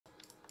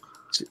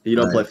You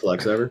don't play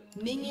flex ever?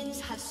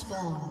 Minions have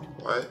spawned.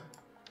 What?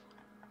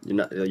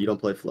 You don't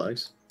play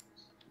flex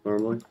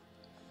normally?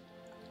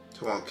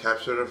 To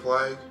capture the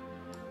flag?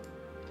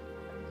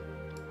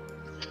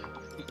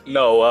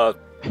 No,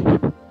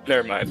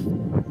 never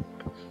mind.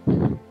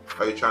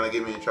 Are you trying to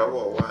get me in trouble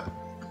or what?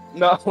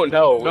 No.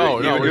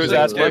 No, He was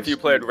asking if you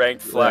played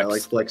ranked flex. Yeah,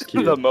 like flex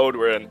Q. The mode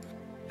we're in.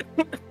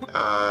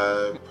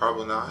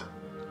 Probably not.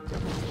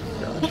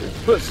 Gotcha.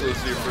 This was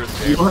your first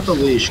You game. don't have to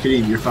leash,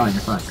 Kadeem. You're fine.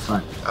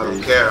 I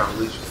don't care, I'm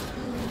leashing.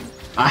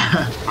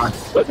 I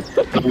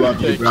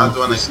love you, bro. I was the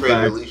one that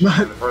created leashing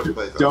in the first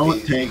place.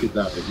 Don't tank it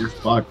though. You're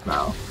fucked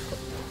now.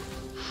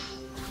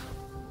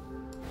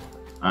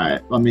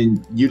 Alright, I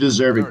mean, you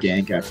deserve a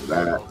gank after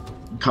that.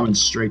 I'm coming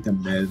straight to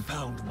mid.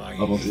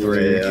 Level 3.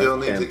 You don't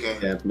need to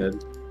gank. Camp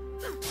mid.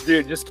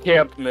 Dude, just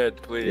camp mid,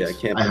 please. Yeah,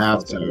 camp I have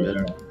mid. to. You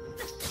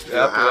After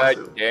don't have that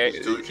to. game,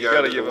 Just do what you you gotta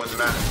gotta do give to him. win the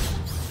match.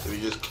 If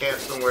you just camp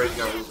somewhere, you're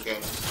gonna lose the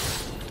game.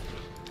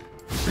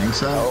 Think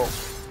so? Oh,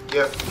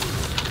 Yep.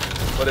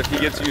 but if he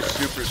gets you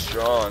super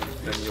strong,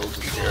 then you'll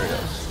just carry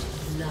us.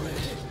 And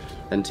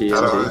I don't TNT.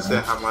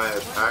 understand how my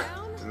attack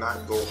did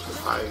not go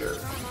higher.